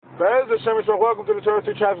Be'ez Hashem Yisrael, welcome to the Torah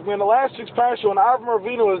 3 Traffic Man. The last week's parasha, when Avram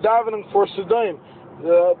Avinu was davening for Sodom,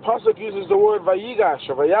 the pasuk uses the word Vayigash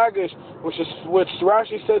or Vayagish, which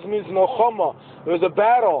Rashi says means Nochoma. There was a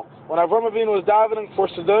battle. When Avram Avinu was davening for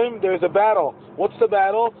Sodom, there was a battle. What's the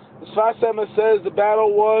battle? The Sfas Emes says the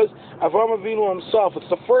battle was Avram Avinu himself. It's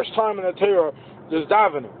the first time in the Torah there's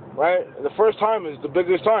davening, right? The first time is the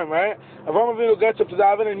biggest time, right? Avram Avinu gets up to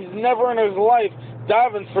daven, and he's never in his life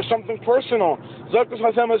davened for something personal. Zakos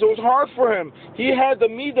Hashem, it was hard for him. He had the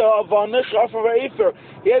midah of Anishaf of Efer.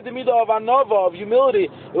 He had the midah of Anova, of humility.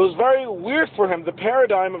 It was very weird for him, the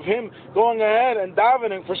paradigm of him going ahead and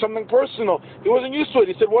davening for something personal. He wasn't used to it.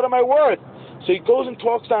 He said, what am I worth? So he goes and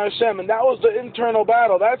talks to Hashem, and that was the internal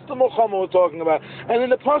battle. That's the Muhammad we're talking about. And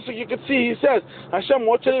in the pasuk you can see he says, Hashem,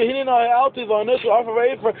 I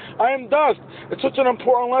am dust. It's such an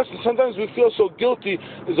important lesson. Sometimes we feel so guilty.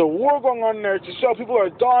 There's a war going on there to show people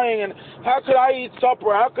are dying, and how could I eat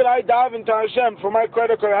supper? How could I dive into Hashem for my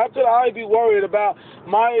credit card? How could I be worried about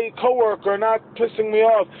my coworker not pissing me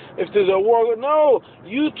off if there's a war? No,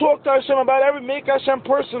 you talk to Hashem about make Hashem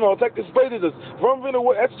personal. It's like this Baididas.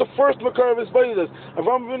 That's the first makar of his Baididas.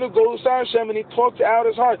 Avram Avinu goes to Hashem and he talks out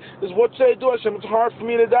his heart. He says, what should I do, Hashem? It's hard for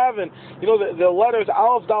me to daven. You know, the letters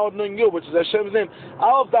Aleph Daled Nun Yud, which is Hashem's name.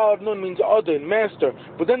 Aleph Daled Nun means Adon, master.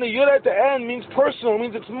 But then the Yud at the end means personal,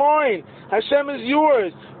 means it's mine. Hashem is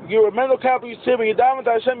yours. You're a mental capital, you say, when you daven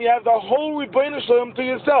to Hashem, you have the whole Rebbeinu Shalom to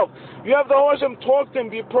yourself. You have the whole Hashem. Talk to him,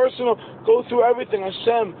 be personal, go through everything.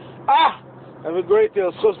 Hashem, have a great day.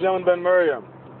 L'schus b'Yamin ben Miriam.